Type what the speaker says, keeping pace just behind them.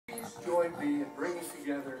happy in bringing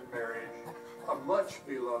together in marriage a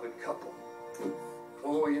much-beloved couple,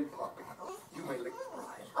 Boy and Poppy. You may lick the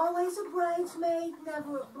bride. Always a bridesmaid,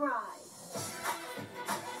 never a bride.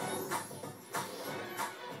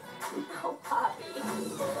 Oh, Poppy.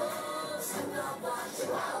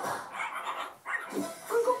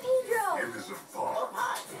 Uncle Pedro! Give me some fun.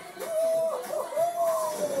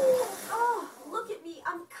 Oh, look at me.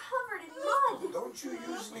 I'm covered in mud. Don't you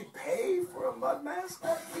usually pay for a mud mask?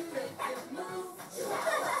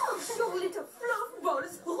 Your little fluff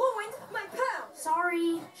balls ruined my pound.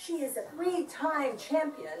 Sorry. She is a 3-time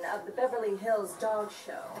champion of the Beverly Hills Dog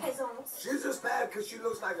Show. Peasants. She's just mad because she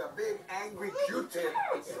looks like a big angry Q-tip.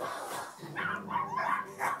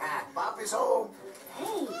 Poppy's home.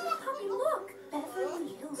 Hey, Poppy, look.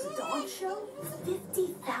 Beverly Hills Dog Show?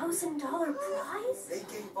 $50,000 prize? They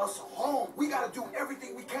gave us a home. We got to do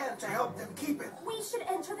everything we can to help them keep it. We should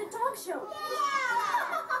enter the dog show.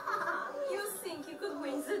 Yeah! You think you could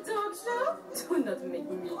win the dog show? Do not make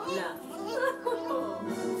me laugh.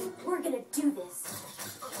 We're gonna do this.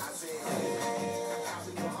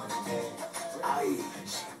 Ay,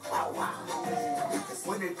 Chihuahua.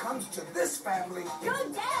 When it comes to this family,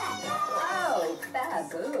 Good dad! Oh,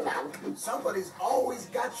 baboo. somebody's always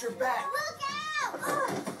got your back. Look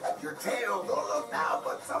out! Your tail, don't look now,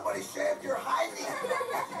 but somebody shaved your hiding.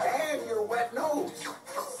 And your wet nose.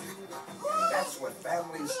 That's what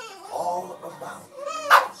family's all about.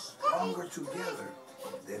 Stronger together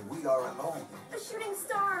than we are alone. A shooting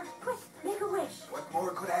star! Quick, make a wish. What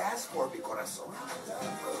more could I ask for, mi corazón?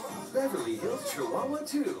 Beverly Hills Chihuahua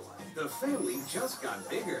 2. The family just got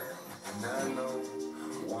bigger. And I know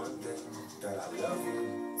one thing that I love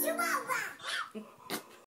you. Chihuahua!